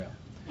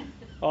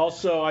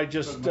Also, I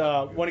just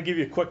want to give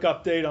you a quick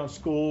update on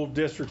school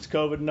district's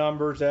COVID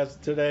numbers. As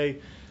of today,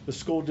 the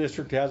school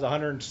district has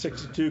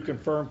 162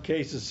 confirmed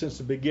cases since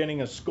the beginning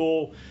of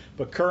school,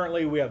 but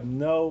currently we have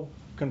no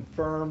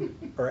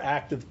confirmed or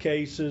active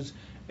cases,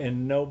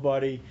 and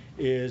nobody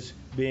is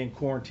being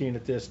quarantined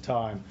at this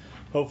time.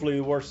 Hopefully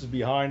the worst is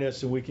behind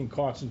us and we can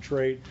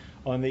concentrate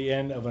on the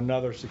end of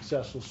another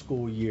successful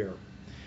school year.